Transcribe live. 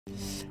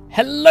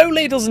Hello,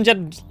 ladles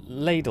and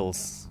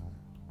ladles.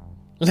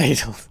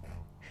 Ladles.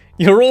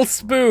 You're all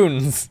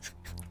spoons.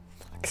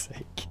 Fuck's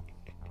sake.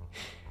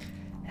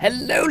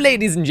 Hello,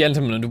 ladies and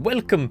gentlemen, and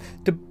welcome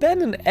to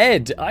Ben and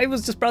Ed. I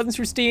was just browsing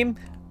through Steam,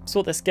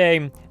 saw this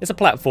game. It's a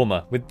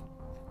platformer with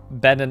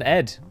Ben and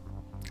Ed.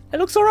 It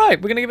looks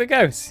alright. We're gonna give it a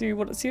go. See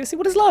what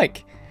it's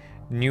like.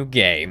 New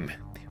game.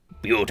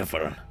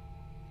 Beautiful.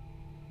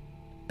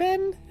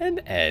 Ben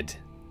and Ed.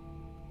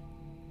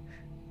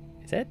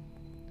 Is it?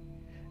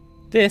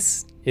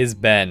 This is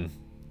Ben.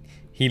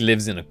 He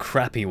lives in a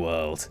crappy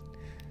world.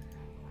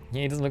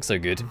 Yeah, he doesn't look so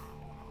good.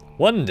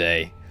 One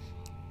day,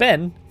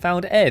 Ben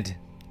found Ed,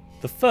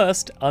 the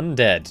first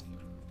undead.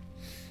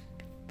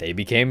 They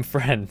became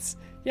friends.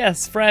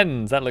 Yes,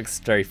 friends. That looks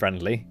very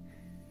friendly.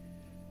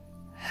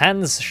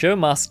 Hans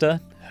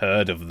Showmaster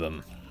heard of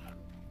them.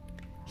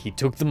 He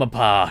took them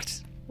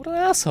apart. What an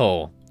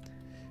asshole.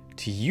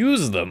 To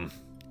use them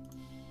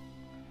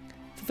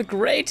for the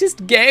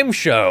greatest game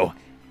show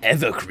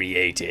ever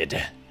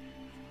created.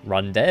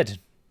 Run Dead.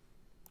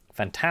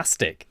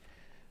 Fantastic.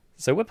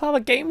 So we're part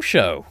of a game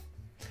show.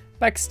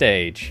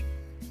 Backstage.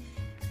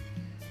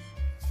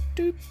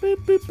 Doop, boop,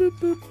 boop, boop,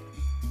 boop.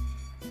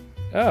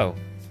 Oh.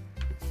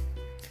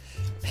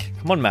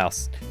 Come on,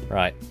 mouse.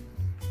 Right.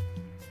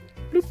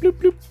 Bloop, bloop,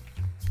 bloop.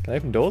 Can I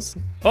open doors?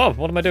 Oh,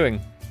 what am I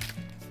doing?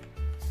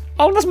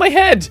 Oh, that's my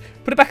head!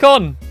 Put it back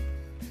on!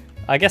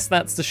 I guess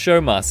that's the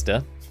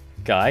Showmaster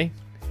guy.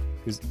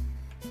 Who's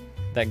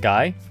that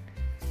guy?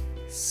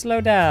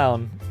 Slow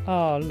down.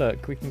 Oh,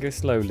 look, we can go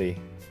slowly.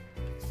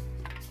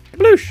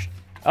 Kabloosh!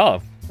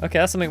 Oh, okay,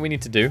 that's something we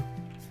need to do.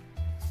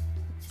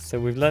 So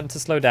we've learned to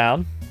slow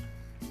down.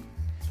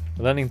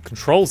 We're learning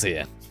controls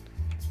here.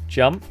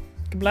 Jump.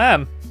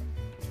 Kablam!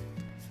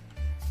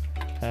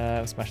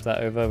 We'll smash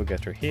that over. We'll go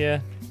through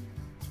here.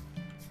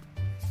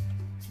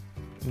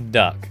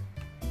 Duck.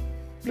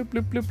 Bloop,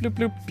 bloop, bloop, bloop,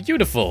 bloop.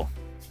 Beautiful!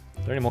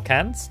 Are there any more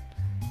cans?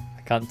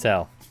 I can't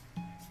tell.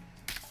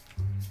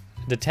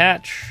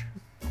 Detach.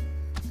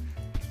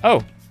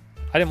 Oh,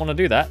 I didn't want to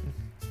do that.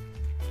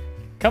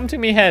 Come to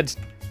me, head.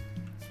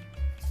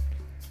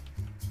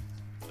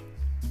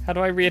 How do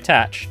I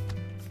reattach?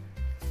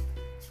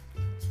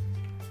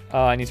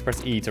 Oh, I need to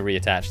press E to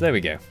reattach. There we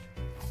go.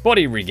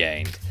 Body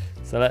regained.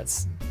 So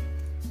let's...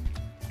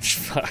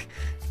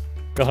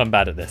 God, I'm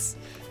bad at this.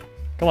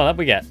 Come on, up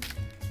we get.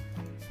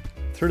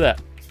 Through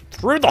that.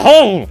 Through the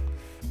hole!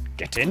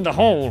 Get in the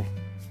hole.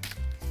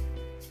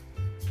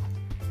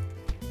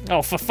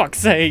 Oh, for fuck's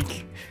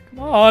sake. Come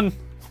on.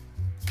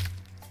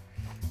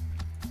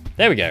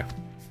 There we go.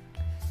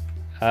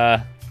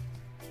 Oh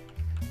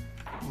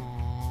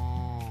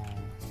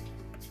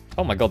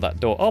my god, that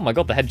door. Oh my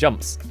god, the head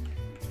jumps.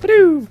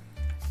 Ba-doo!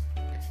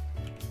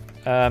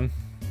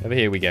 Over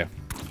here we go.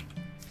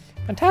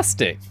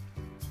 Fantastic.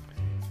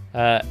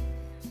 So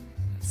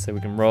we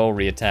can roll,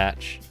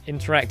 reattach,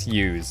 interact,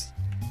 use.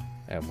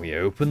 And we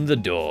open the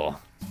door.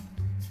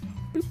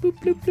 Bloop, bloop,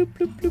 bloop, bloop,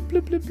 bloop, bloop,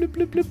 bloop, bloop, bloop,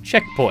 bloop, bloop.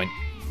 Checkpoint.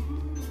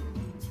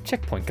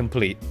 Checkpoint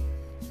complete.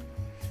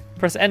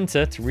 Press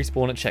enter to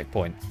respawn at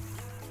checkpoint.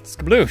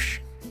 Skabloosh.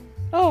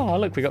 Oh,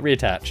 look, we got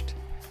reattached.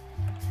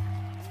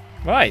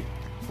 Right.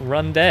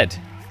 Run Dead.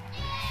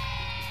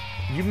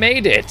 You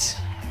made it.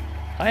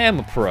 I am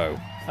a pro.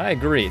 I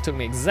agree. It took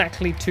me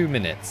exactly 2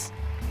 minutes.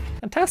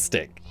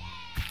 Fantastic.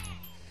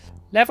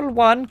 Level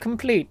 1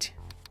 complete.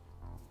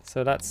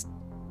 So that's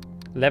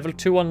level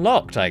 2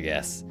 unlocked, I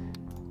guess.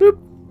 Boop.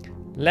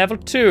 Level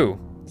 2.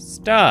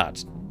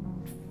 Start.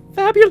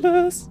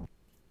 Fabulous.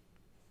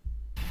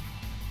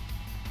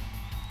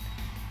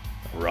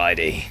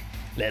 Righty,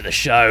 let the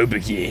show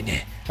begin.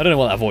 I don't know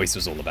what that voice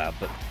was all about,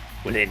 but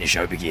we're letting the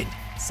show begin.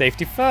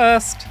 Safety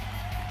first.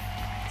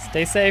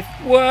 Stay safe.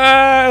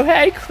 Whoa,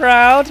 hey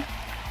crowd.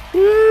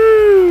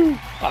 Woo!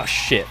 Oh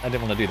shit, I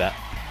didn't want to do that.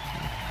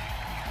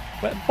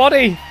 But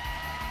body,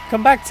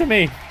 come back to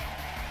me.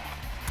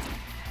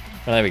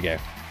 Oh, there we go.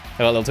 I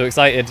got a little too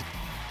excited.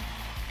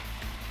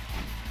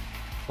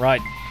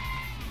 Right,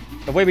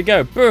 away we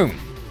go. Boom.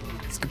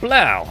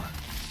 Skablow.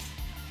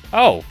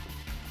 Oh.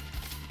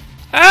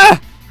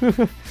 Ah!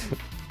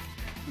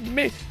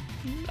 Me.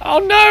 Oh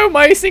no,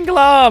 my single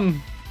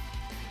arm!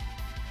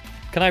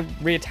 Can I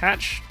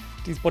reattach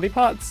these body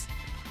parts?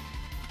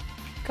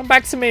 Come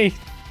back to me,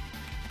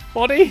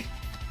 body.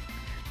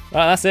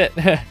 Right, that's it.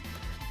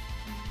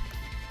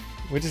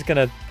 We're just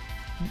gonna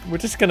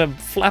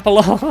flap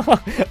along.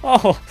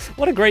 Oh,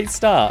 what a great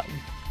start!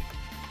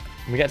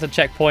 When we get to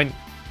checkpoint,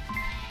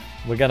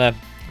 we're gonna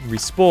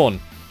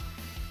respawn.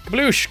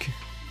 Kabloosh!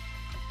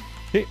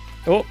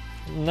 Oh.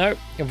 No,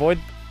 avoid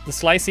the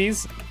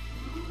slices.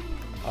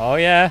 Oh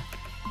yeah.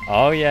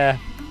 Oh yeah.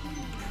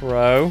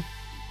 Pro.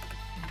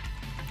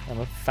 I'm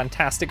a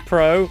fantastic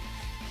pro.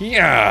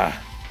 Yeah.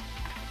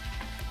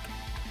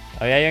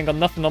 Oh yeah, you ain't got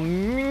nothing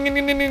on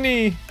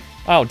me.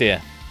 Oh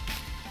dear.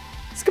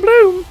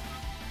 Skabloom.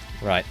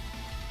 Right.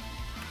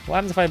 What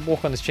happens if I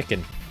walk on this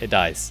chicken? It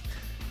dies.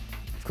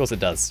 Of course it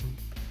does.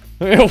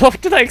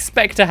 What did I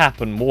expect to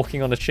happen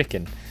walking on a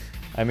chicken?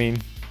 I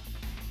mean...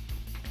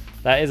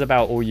 That is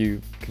about all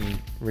you can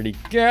really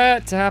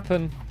get to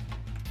happen.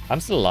 I'm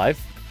still alive.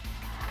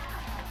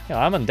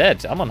 Yeah, I'm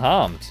undead. I'm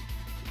unharmed.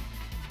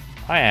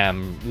 I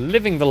am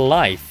living the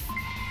life.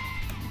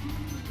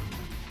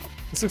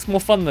 This looks more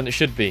fun than it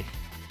should be.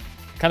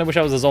 Kind of wish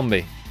I was a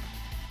zombie.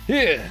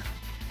 Here.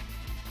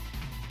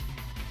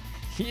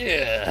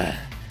 Here.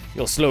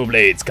 Your slow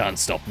blades can't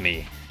stop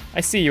me.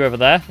 I see you over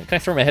there. Can I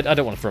throw my head? I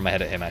don't want to throw my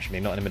head at him, actually.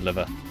 Not in the middle of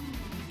a...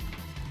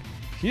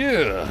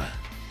 Here.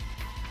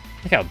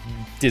 Look how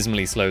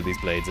dismally slow these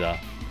blades are.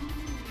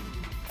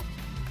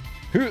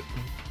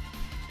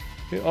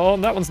 Oh,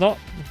 that one's not.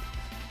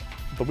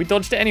 But we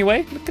dodged it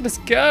anyway. Look at us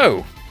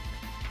go.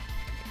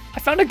 I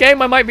found a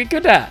game I might be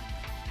good at.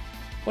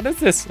 What is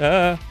this?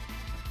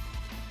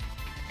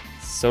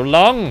 So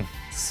long,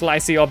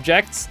 slicey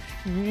objects.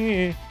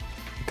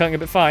 Cutting it a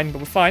bit fine, but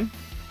we're fine.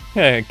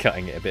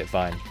 Cutting it a bit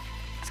fine.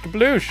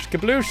 Skabloosh,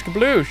 skabloosh,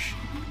 skabloosh.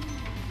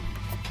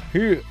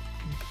 Here.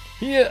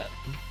 Here.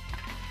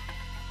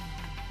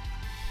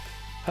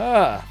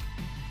 Ah.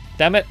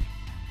 Damn it.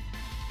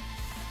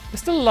 We're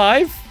still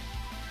alive.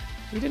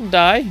 We didn't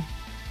die.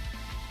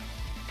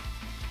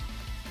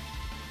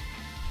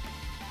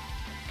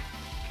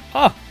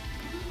 Oh.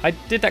 I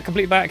did that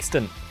completely by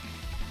accident.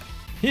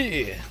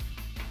 Here.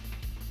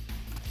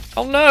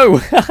 Oh no!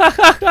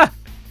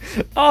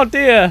 Oh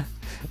dear.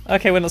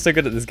 Okay, we're not so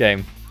good at this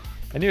game.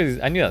 I knew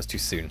that was too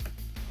soon.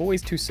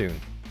 Always too soon.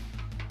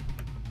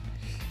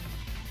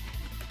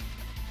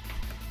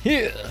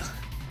 Here.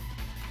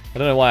 I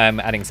don't know why I'm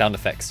adding sound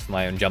effects for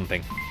my own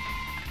jumping.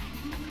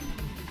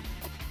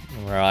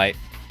 Right.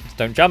 Just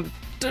don't jump.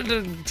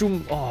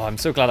 Oh, I'm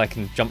so glad I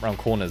can jump around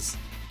corners.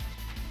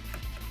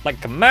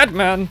 Like a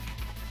madman.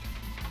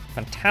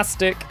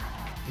 Fantastic.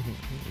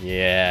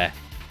 Yeah.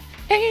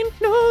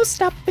 Ain't no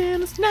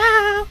stopping us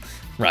now.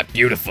 Right,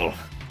 beautiful.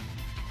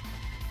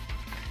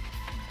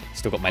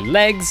 Still got my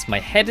legs, my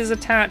head is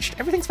attached,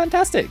 everything's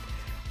fantastic.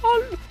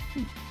 Oh,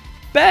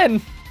 Ben,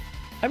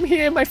 I'm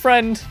here, my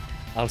friend.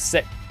 I'll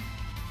sit.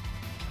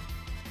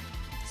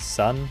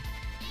 Son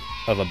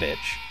of a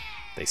bitch.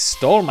 They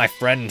stole my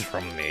friend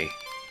from me.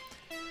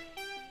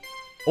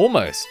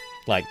 Almost,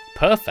 like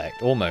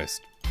perfect,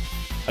 almost.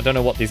 I don't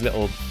know what these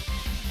little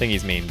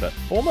thingies mean, but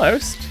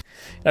almost.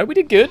 No, we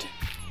did good.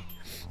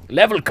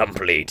 Level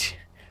complete.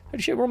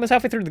 Holy shit, we're almost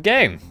halfway through the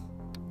game.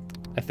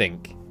 I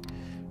think.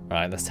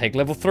 Right, let's take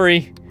level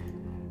 3.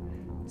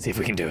 See if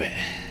we can do it.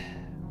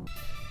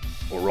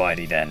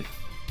 Alrighty then.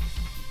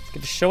 Let's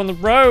get the show on the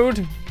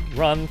road.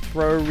 Run,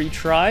 throw,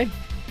 retry.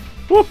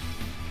 Woo!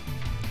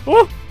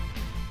 Woo!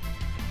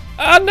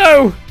 Ah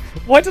no!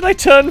 What did I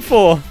turn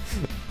for?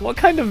 What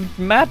kind of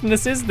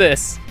madness is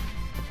this?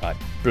 Right,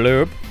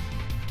 blurb.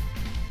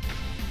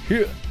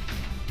 Here.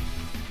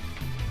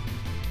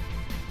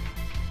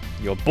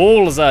 Your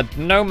balls are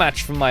no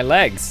match for my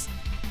legs.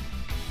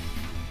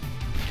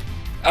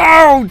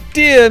 Oh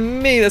dear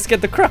me, that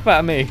scared the crap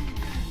out of me.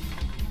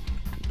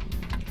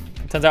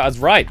 Turns out I was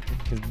right.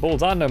 His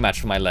balls are no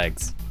match for my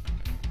legs.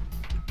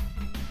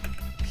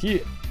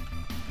 Here.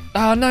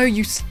 Oh no,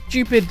 you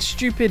stupid,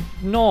 stupid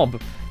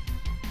knob.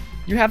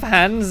 You have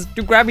hands,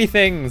 do grabby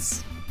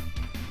things.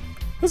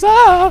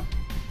 Huzzah!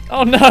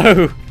 Oh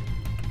no!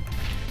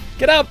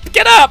 Get up,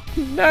 get up!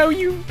 No,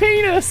 you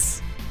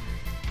penis!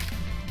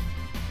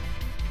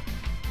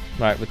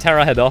 Right, we'll tear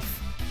our head off.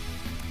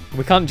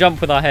 We can't jump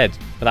with our head,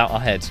 without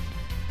our head.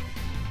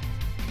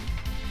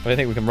 I don't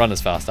think we can run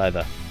as fast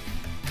either.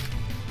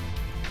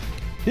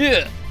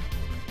 Here!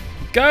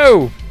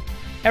 Go!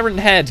 Errant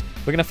head!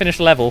 We're gonna finish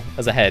level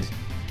as a head.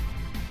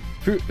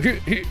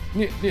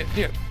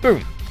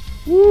 Boom!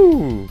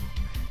 Woo!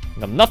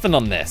 Got nothing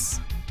on this.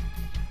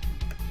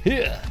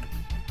 Here!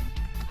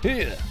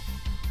 Here!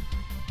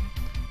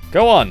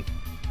 Go on!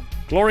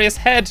 Glorious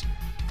head!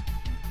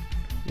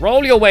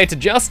 Roll your way to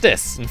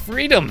justice and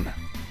freedom!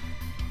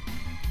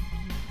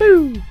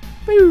 Boo!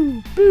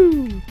 Boo!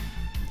 Boo!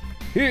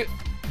 Here!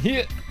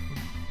 Here!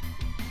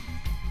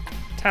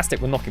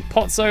 Fantastic, we're knocking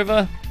pots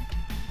over.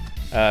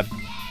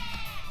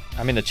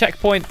 I'm in the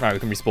checkpoint. Right, we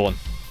can respawn.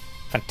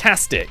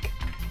 Fantastic!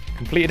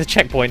 Completed a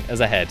checkpoint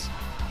as a head.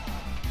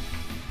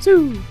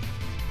 Zoo!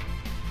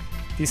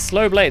 These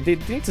slow blades, they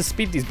need to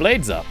speed these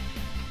blades up.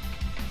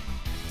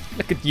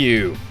 Look at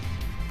you.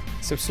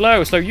 So slow,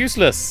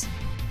 useless.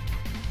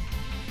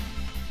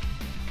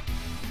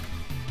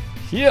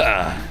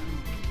 Yeah.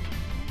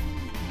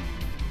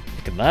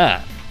 Look at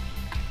that.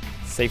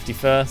 Safety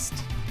first.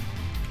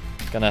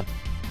 Gonna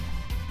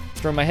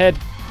throw my head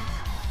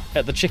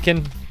at the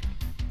chicken.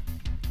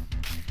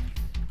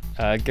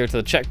 Go to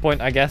the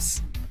checkpoint, I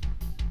guess.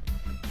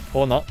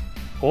 Or not.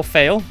 Or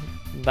fail.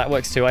 That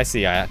works too, I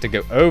see. I had to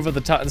go over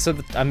the target so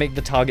that I make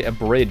the target a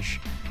bridge.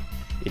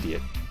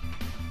 Idiot.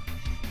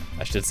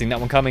 I should have seen that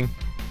one coming.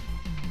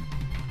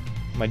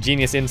 My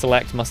genius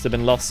intellect must have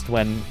been lost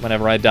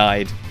whenever I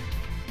died.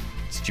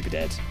 Stupid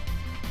Ed.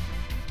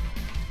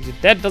 Because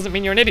you're dead doesn't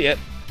mean you're an idiot.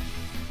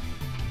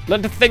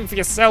 Learn to think for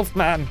yourself,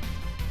 man.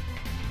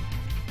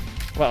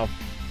 Well,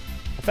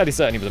 I'm fairly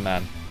certain he was a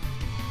man.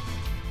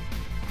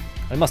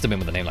 It must have been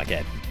with a name like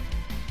Ed.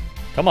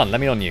 Come on,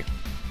 let me on you.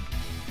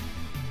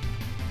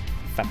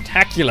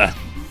 Fantacular.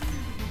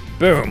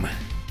 Boom.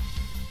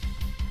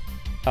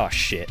 Oh,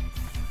 shit.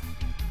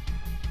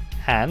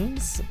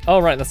 Hands? Oh,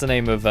 right, that's the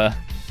name of the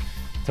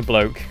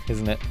bloke,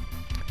 isn't it?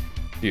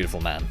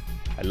 Beautiful man.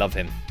 I love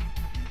him.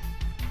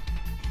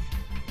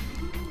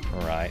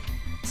 Alright.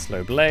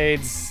 Slow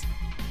blades.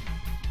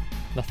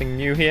 Nothing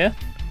new here.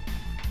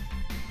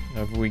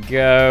 Over we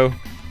go.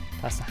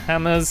 Past the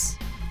hammers.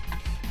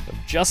 Of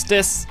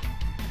justice.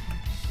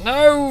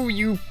 No,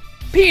 you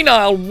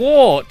penile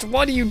wart!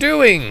 What are you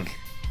doing?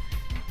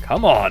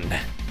 Come on.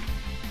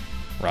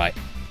 Right.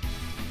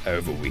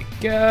 Over we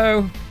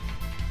go.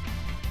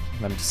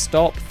 Remember to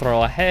stop,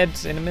 throw our head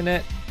in a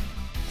minute.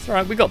 It's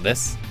alright, we got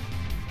this.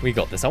 We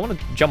got this. I want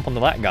to jump onto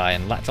that guy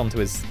and latch onto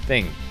his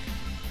thing.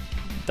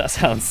 That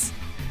sounds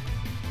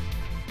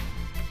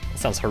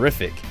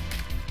horrific.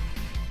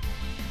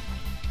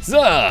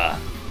 Zah!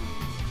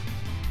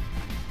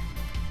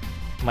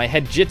 My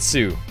head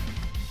jitsu.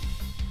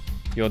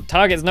 Your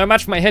target's no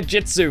match for my head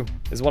jitsu,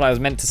 is what I was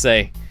meant to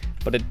say.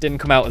 But it didn't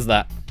come out as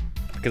that.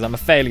 Because I'm a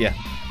failure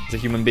as a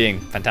human being.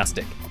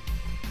 Fantastic.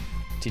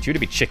 Teach you to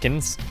be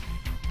chickens.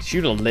 Teach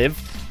you to live.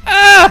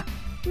 Ah!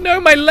 No,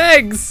 my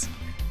legs!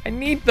 I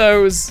need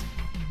those.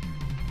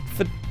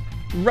 For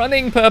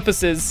running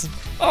purposes.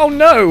 Oh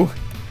no!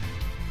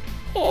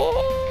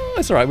 Oh,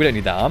 it's alright, we don't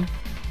need that arm.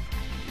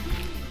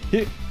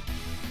 Here.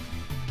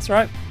 It's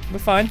alright, we're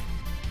fine.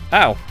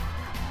 Ow.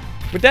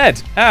 We're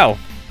dead. Ow.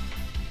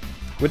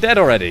 We're dead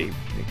already.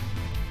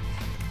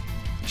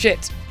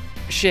 Shit.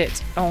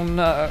 Shit. Oh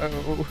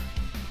no.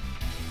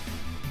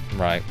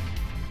 Right.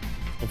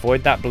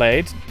 Avoid that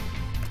blade.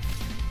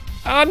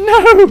 Oh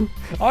no!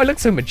 Oh, I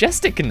looked so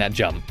majestic in that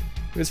jump.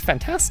 It was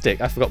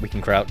fantastic. I forgot we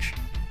can crouch.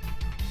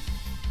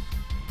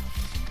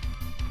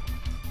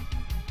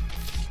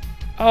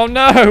 Oh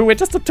no, we're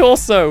just a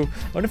torso. I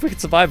wonder if we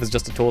could survive as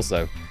just a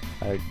torso.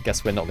 I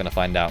guess we're not going to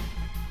find out.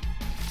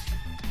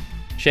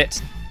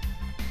 Shit.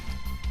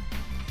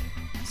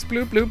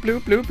 Bloop, bloop,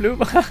 bloop, bloop,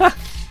 bloop.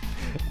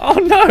 Oh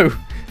no!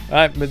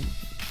 Alright, we're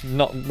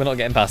not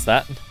getting past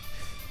that.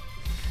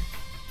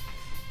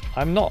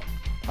 I've not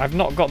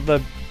got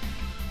the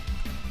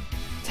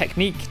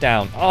technique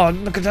down. Oh,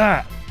 look at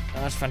that!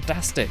 That's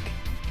fantastic.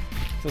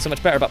 I feel so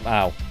much better about.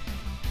 Ow.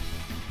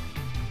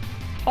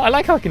 Oh, I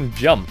like how I can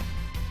jump.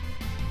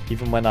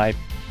 Even when I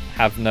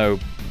have no.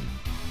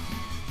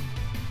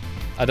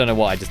 I don't know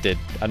what I just did.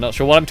 I'm not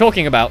sure what I'm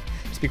talking about.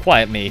 Just be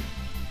quiet, me.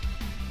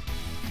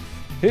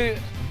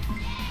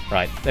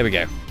 Right, there we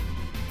go.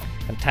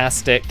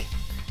 Fantastic.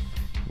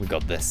 We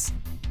got this.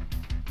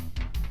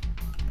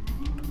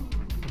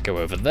 Go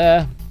over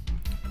there.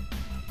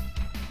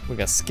 We're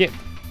gonna skip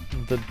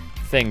the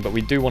thing, but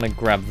we do want to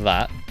grab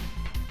that.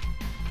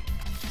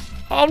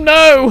 Oh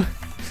no!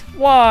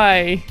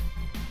 Why?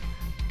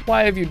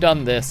 Why have you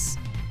done this?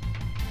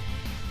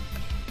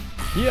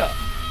 Yeah.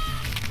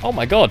 Oh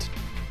my god.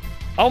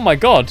 Oh my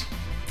god.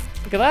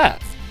 Look at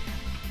that.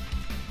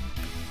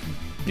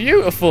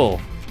 Beautiful.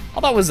 Oh,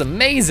 that was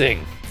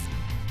amazing.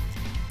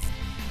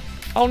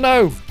 Oh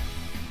no.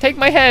 Take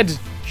my head.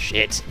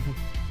 Shit.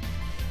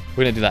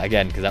 We're gonna do that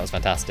again because that was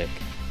fantastic.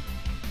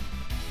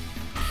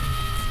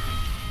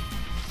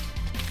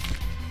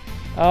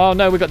 Oh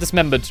no, we got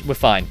dismembered. We're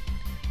fine.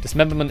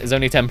 Dismemberment is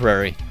only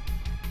temporary.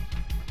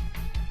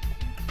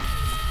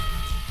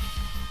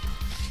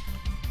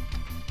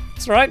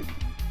 That's right.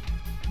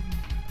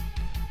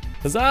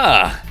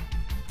 Huzzah!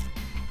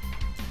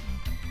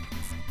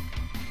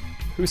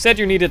 Who said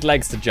you needed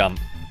legs to jump?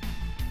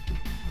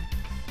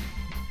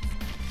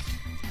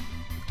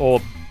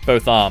 Or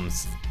both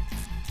arms?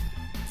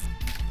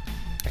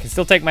 I can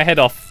still take my head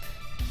off.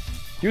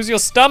 Use your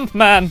stump,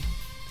 man!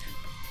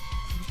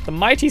 The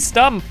mighty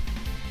stump!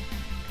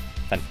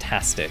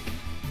 Fantastic.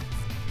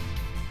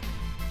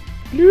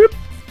 Bloop!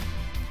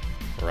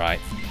 Right.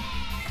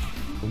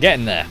 We're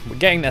getting there. We're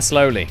getting there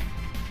slowly.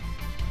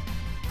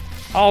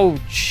 Oh,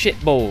 shit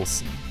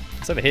balls.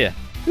 It's over here.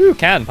 Ooh,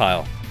 can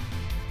pile.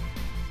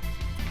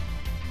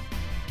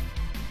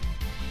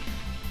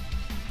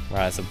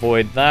 Right, let's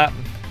avoid that.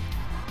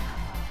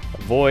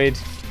 Avoid.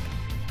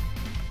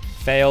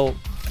 Fail.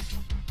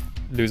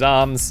 Lose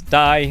arms.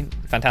 Die.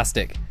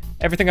 Fantastic.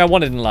 Everything I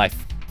wanted in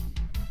life.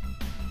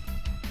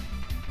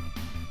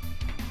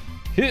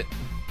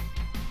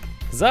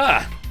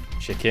 Huzzah!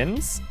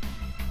 Chickens.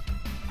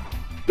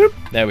 Boop.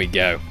 There we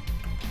go.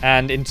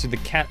 And into the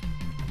cat.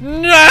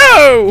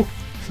 No!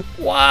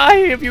 Why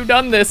have you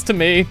done this to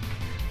me?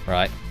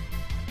 Right.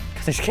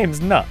 This game's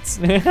nuts.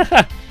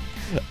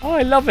 Oh,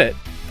 I love it.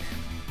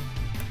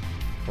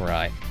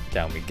 Right.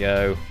 Down we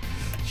go.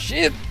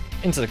 Shit!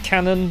 Into the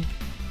cannon.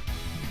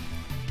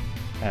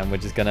 And we're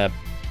just gonna...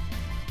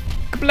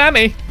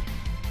 Kablammy!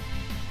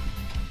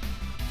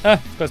 Ah,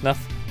 close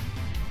enough.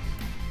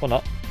 Or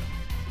not.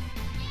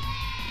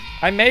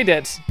 I made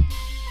it!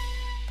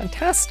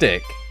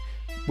 Fantastic!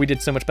 We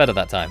did so much better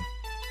that time.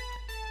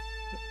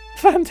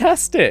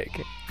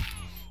 Fantastic!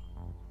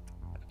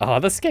 Oh,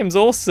 this game's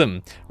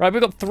awesome. Right,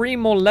 we've got 3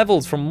 more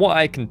levels from what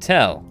I can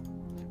tell.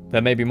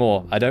 There may be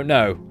more, I don't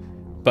know.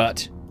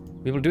 But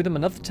we will do them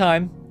another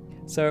time.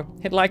 So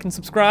hit like and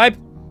subscribe.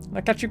 And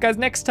I'll catch you guys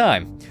next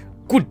time.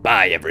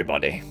 Goodbye,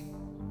 everybody.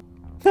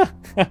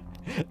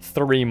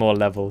 3 more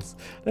levels.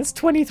 There's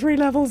 23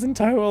 levels in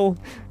total.